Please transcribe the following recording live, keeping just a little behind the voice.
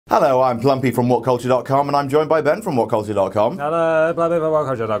Hello, I'm Plumpy from Whatculture.com, and I'm joined by Ben from Whatculture.com. Hello, Plumpy from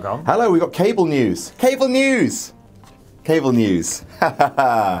Whatculture.com. Hello, we've got cable news. Cable news! Cable news.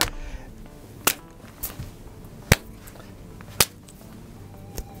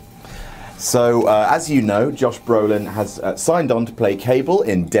 So, as you know, Josh Brolin has signed on to play Cable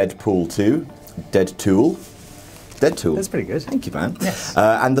in Deadpool 2. Deadpool. That's pretty good. Thank you, man. Yes.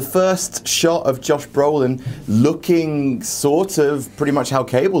 And the first shot of Josh Brolin looking sort of pretty much how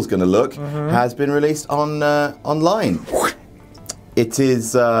Cable's going to look has been released on online. It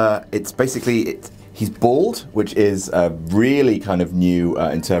is. It's basically he's bald, which is a really kind of new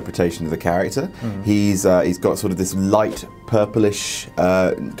interpretation of the character. He's got sort of this light purplish,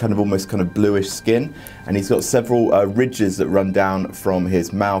 kind of almost kind of bluish skin, and he's got several ridges that run down from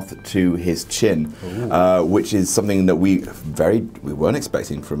his mouth to his chin, which is something that we weren't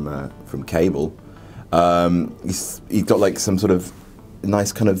expecting from Cable. He's got like some sort of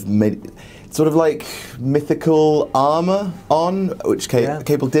nice kind of sort of like mythical armor on, which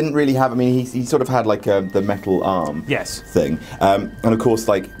Cable didn't really have. I mean, he sort of had like the metal arm thing. And of course,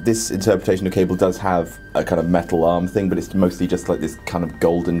 like this interpretation of Cable does have a kind of metal arm thing, but it's mostly just like this kind of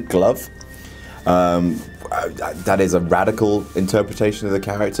golden glove. That is a radical interpretation of the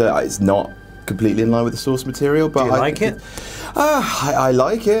character. It's not completely in line with the source material, but do you like it? I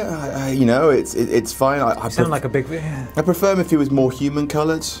like it. You know, it's fine. I sound like a big. I prefer him if he was more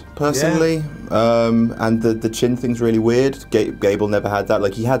human-coloured, personally. And the chin thing's really weird. Gable never had that.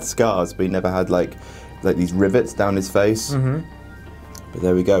 Like, he had scars, but he never had like these rivets down his face. But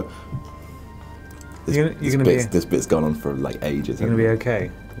there we go. This bit's gone on for like ages. You're gonna be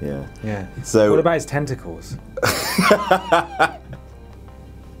okay. Yeah. Yeah. So what about his tentacles?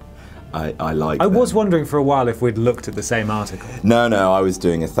 I like. I was wondering for a while if we'd looked at the same article. No, I was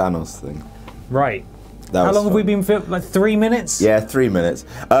doing a Thanos thing. Right. How long have we been filming? Like 3 minutes? Yeah, 3 minutes.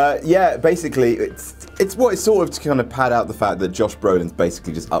 Yeah, basically, it's sort of to kind of pad out the fact that Josh Brolin's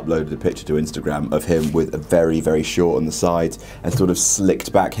basically just uploaded a picture to Instagram of him with a very, very short on the sides and sort of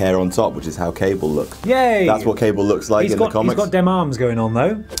slicked back hair on top, which is how Cable looks. Yay! That's what Cable looks like in the comics. He's got dem arms going on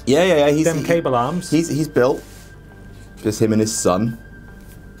though. Yeah. He's dem Cable arms. He's built. Just him and his son.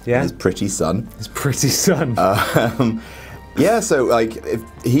 Yeah. His pretty son. His pretty son. Yeah, so like if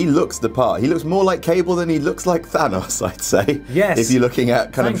he looks the part. He looks more like Cable than he looks like Thanos, I'd say. Yes. If you're looking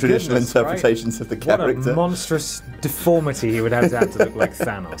at kind of traditional goodness, interpretations of the character. What a monstrous deformity he would have to look like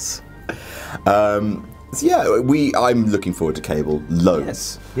Thanos. So yeah, I'm looking forward to Cable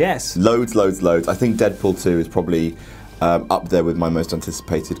loads. Yes. Loads. I think Deadpool 2 is probably up there with my most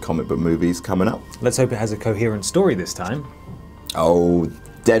anticipated comic book movies coming up. Let's hope it has a coherent story this time. Oh,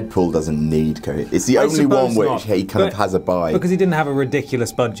 Deadpool doesn't need coherence. It's the only one which he kind of has a buy. Because he didn't have a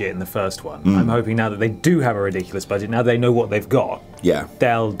ridiculous budget in the first one. I'm hoping now that they do have a ridiculous budget, now they know what they've got,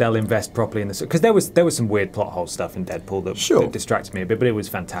 they'll invest properly in this. Because there was some weird plot hole stuff in Deadpool that distracted me a bit, but it was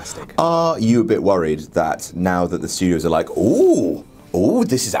fantastic. Are you a bit worried that now that the studios are like, ooh,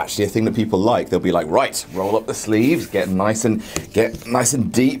 this is actually a thing that people like, they'll be like, right, roll up the sleeves, get nice and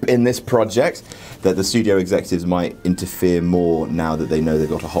deep in this project, that the studio executives might interfere more now that they know they've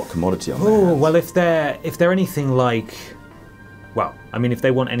got a hot commodity on their hands? Well, if they're anything like, well, I mean, if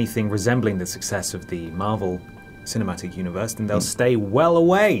they want anything resembling the success of the Marvel Cinematic Universe, then they'll stay well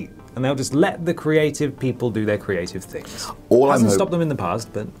away, and they'll just let the creative people do their creative things. Hasn't stopped them in the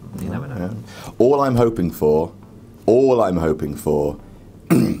past, but you never know. Yeah. All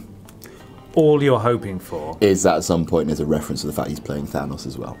you're hoping for is that at some point there's a reference to the fact he's playing Thanos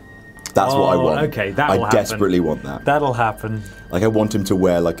as well. That's what I want. Okay, that'll happen. I desperately want that. That'll happen. Like I want him to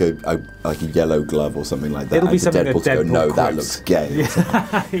wear like a yellow glove or something like that. It'll be something Deadpool that Deadpool no, quips. that looks gay.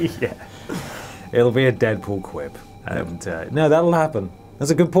 Yeah. It'll be a Deadpool quip. And no, that'll happen.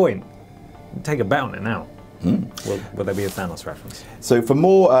 That's a good point. Take a bet on it now. Will there be a Thanos reference? So for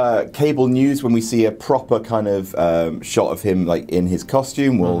more Cable news, when we see a proper kind of shot of him like in his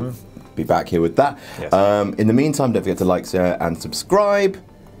costume, we'll be back here with that. Yes. In the meantime, don't forget to like, share, and subscribe.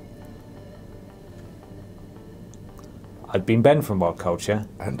 I've been Ben from Whatculture.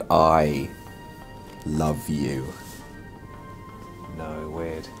 And I love you. No,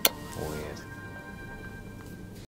 weird.